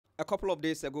A couple of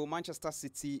days ago, Manchester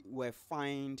City were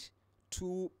fined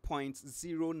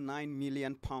 £2.09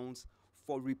 million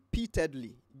for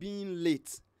repeatedly being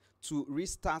late to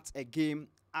restart a game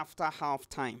after half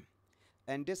time.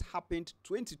 And this happened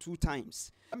 22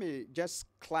 times. Let me just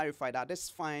clarify that this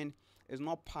fine is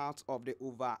not part of the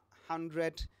over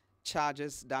 100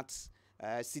 charges that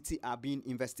City are being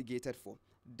investigated for.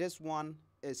 This one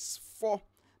is for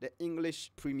the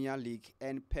English Premier League,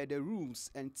 and per the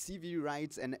rules and TV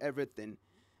rights and everything,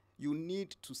 you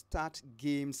need to start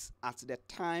games at the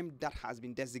time that has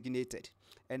been designated.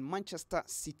 And Manchester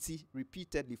City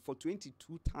repeatedly for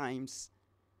 22 times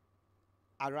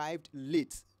arrived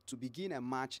late to begin a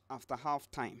match after half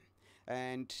time.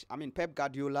 And I mean, Pep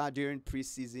Guardiola during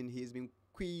preseason, he's been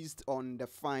quizzed on the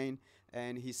fine,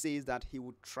 and he says that he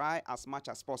would try as much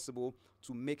as possible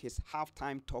to make his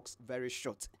halftime talks very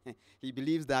short. He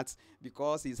believes that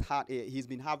because he's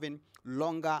been having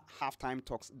longer halftime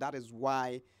talks, that is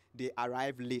why they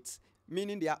arrive late,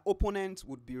 meaning their opponent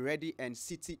would be ready and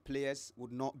City players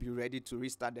would not be ready to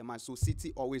restart the match. So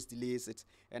City always delays it,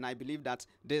 and I believe that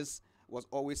this was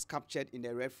always captured in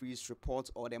the referee's report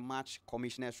or the match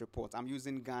commissioner's report. I'm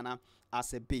using Ghana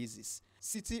as a basis.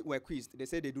 City were quizzed. They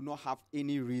said they do not have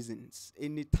any reasons,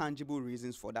 any tangible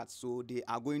reasons for that. So they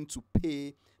are going to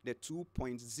pay the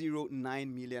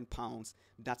 £2.09 million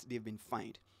that they've been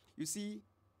fined. You see,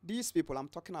 these people, I'm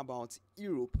talking about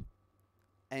Europe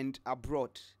and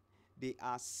abroad, they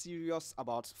are serious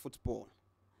about football.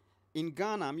 In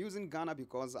Ghana, I'm using Ghana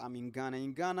because I'm in Ghana.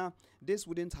 In Ghana, this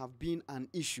wouldn't have been an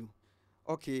issue.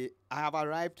 Okay, I have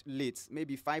arrived late,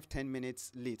 maybe 5-10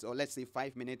 minutes late, or let's say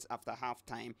 5 minutes after half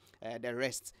time. The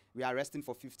rest, we are resting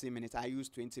for 15 minutes. I use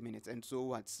 20 minutes. And so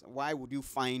what? Why would you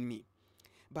fine me?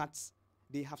 But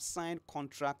they have signed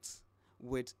contracts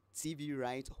with TV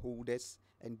right holders,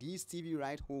 and these TV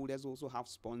right holders also have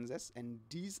sponsors, and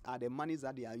these are the monies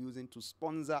that they are using to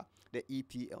sponsor the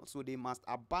EPL. So they must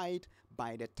abide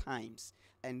by the times.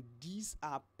 And these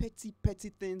are petty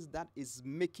things that is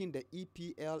making the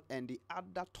EPL and the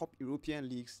other top European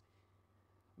leagues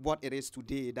what it is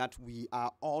today, that we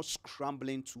are all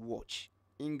scrambling to watch.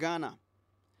 In Ghana,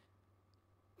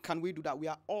 can we do that? We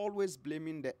are always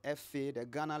blaming the FA, the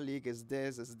Ghana League is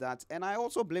this, is that. And I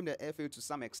also blame the FA to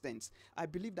some extent. I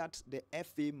believe that the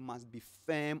FA must be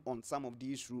firm on some of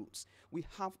these rules. We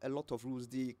have a lot of rules.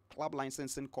 The Club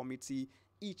Licensing Committee,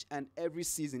 each and every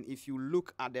season, if you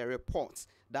look at the reports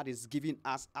that is given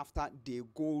us after they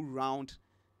go round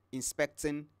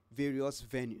inspecting various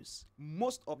venues,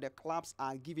 most of the clubs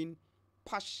are giving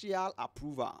partial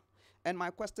approval. And my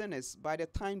question is, by the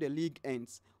time the league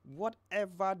ends,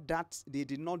 whatever that they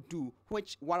did not do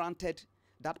which warranted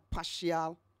that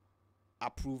partial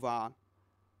approval,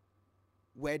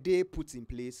 were they put in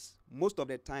place? Most of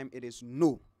the time it is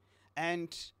no.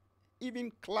 And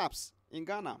even clubs in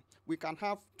Ghana, we can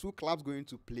have two clubs going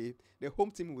to play. The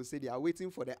home team will say they are waiting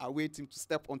for the away team to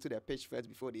step onto the pitch first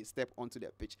before they step onto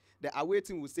the pitch. The away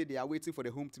team will say they are waiting for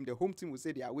the home team. The home team will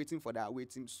say they are waiting for the away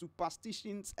team.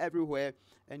 Superstitions everywhere.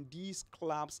 And these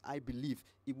clubs, I believe,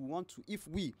 if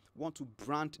we want to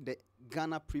brand the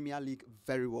Ghana Premier League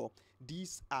very well,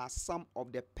 these are some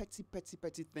of the petty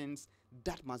things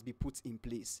that must be put in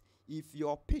place. If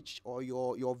your pitch or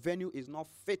your venue is not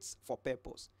fit for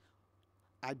purpose,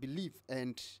 I believe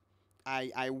and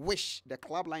I wish the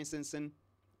Club Licensing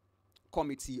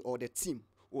Committee or the team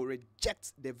will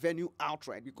reject the venue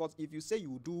outright, because if you say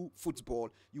you do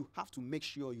football, you have to make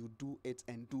sure you do it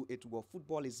and do it well.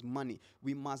 Football is money.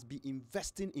 We must be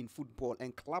investing in football,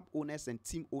 and club owners and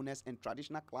team owners and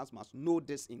traditional clubs must know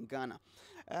this in Ghana.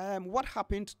 What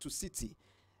happened to City?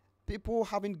 People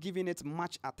haven't given it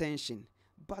much attention,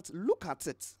 but look at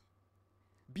it.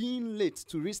 Being late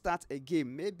to restart a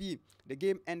game, maybe the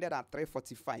game ended at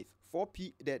 3:45.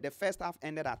 The first half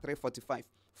ended at 3:45.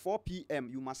 4 p.m.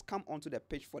 you must come onto the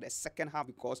pitch for the second half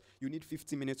because you need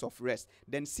 50 minutes of rest.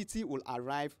 Then City will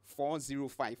arrive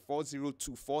 4:05,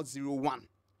 4:02, 4:01.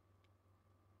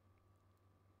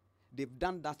 They've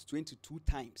done that 22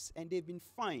 times and they've been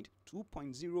fined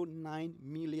 £2.09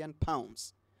 million.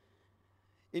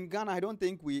 In Ghana, I don't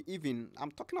think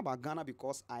I'm talking about Ghana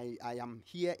because I am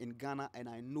here in Ghana and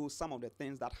I know some of the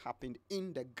things that happened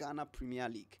in the Ghana Premier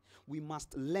League. We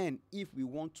must learn if we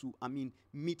want to,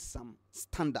 meet some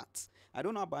standards. I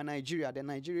don't know about Nigeria, the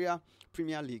Nigeria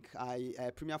Premier League,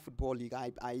 Premier Football League.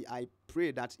 I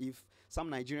pray that if some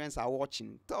Nigerians are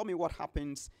watching, tell me what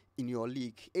happens in your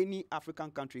league. Any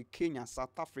African country, Kenya,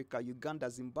 South Africa, Uganda,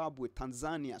 Zimbabwe,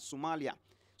 Tanzania, Somalia,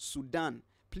 Sudan,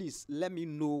 please let me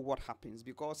know what happens,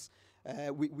 because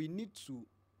we need to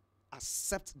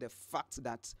accept the fact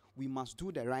that we must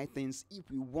do the right things if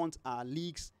we want our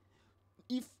leagues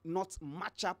if not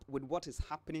match up with what is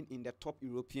happening in the top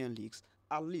European leagues,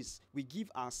 at least we give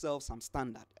ourselves some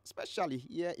standard. Especially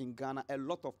here in Ghana, a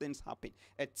lot of things happen.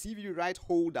 A TV right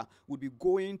holder would be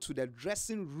going to the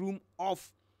dressing room of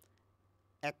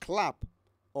a club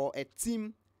or a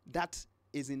team that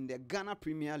is in the Ghana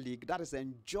Premier League, that is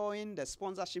enjoying the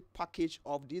sponsorship package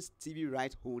of these TV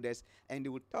right holders, and they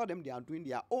will tell them they are doing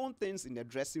their own things in the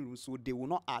dressing room, so they will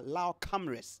not allow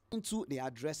cameras into their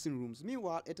dressing rooms.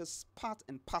 Meanwhile, it is part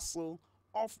and parcel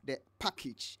of the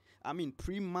package. I mean,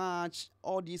 pre-match,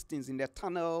 all these things in the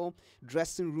tunnel,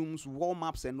 dressing rooms,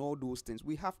 warm-ups, and all those things.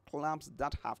 We have clubs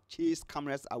that have chased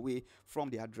cameras away from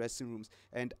their dressing rooms,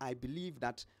 and I believe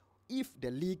that if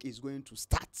the league is going to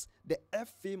start, the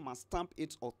FA must stamp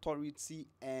its authority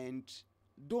and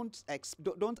don't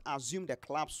assume the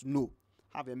clubs know.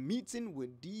 Have a meeting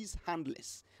with these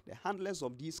handlers, the handlers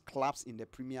of these clubs in the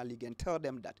Premier League, and tell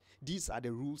them that these are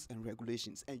the rules and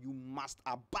regulations and you must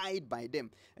abide by them.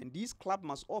 And these clubs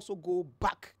must also go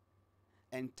back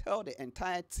and tell the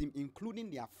entire team,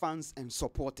 including their fans and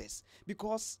supporters,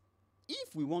 because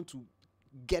if we want to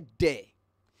get there,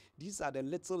 these are the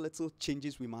little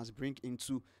changes we must bring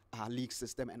into our league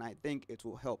system, and I think it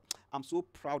will help. I'm so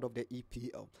proud of the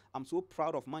EPL. I'm so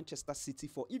proud of Manchester City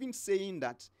for even saying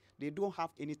that they don't have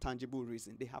any tangible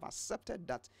reason. They have accepted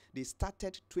that they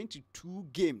started 22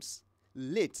 games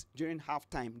late during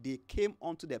halftime. They came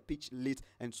onto the pitch late,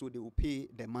 and so they will pay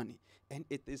the money. And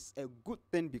it is a good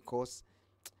thing, because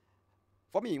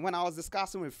for me, when I was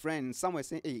discussing with friends, some were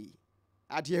saying, hey,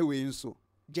 Adye so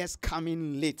just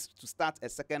coming late to start a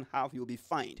second half, you'll be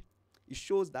fined. It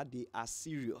shows that they are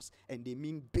serious and they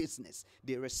mean business.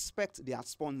 They respect their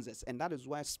sponsors, and that is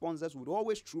why sponsors would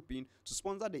always troop in to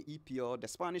sponsor the EPL, the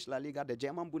Spanish La Liga, the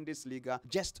German Bundesliga,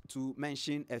 just to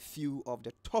mention a few of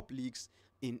the top leagues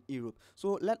in Europe.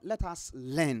 So let us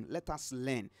learn. Let us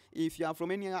learn. If you are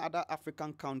from any other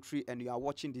African country and you are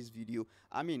watching this video,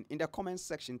 I mean, in the comment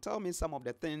section, tell me some of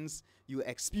the things you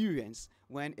experience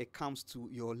when it comes to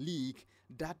your league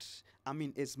that, I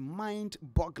mean, is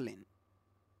mind-boggling.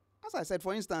 As I said,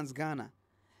 for instance, Ghana,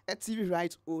 a TV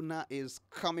rights owner is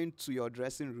coming to your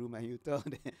dressing room and you tell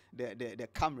the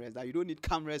cameras that you don't need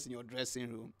cameras in your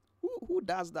dressing room. Who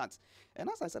does that? And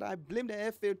as I said, I blame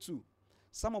the FA too.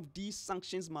 Some of these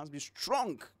sanctions must be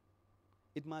strong.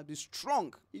 It must be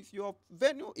strong. If your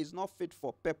venue is not fit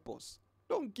for purpose,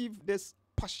 don't give this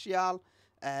partial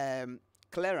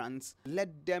clearance.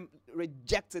 Let them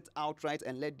reject it outright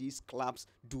and let these clubs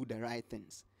do the right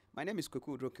things. My name is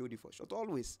Kweku Udro Kewudi for short.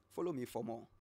 Always follow me for more.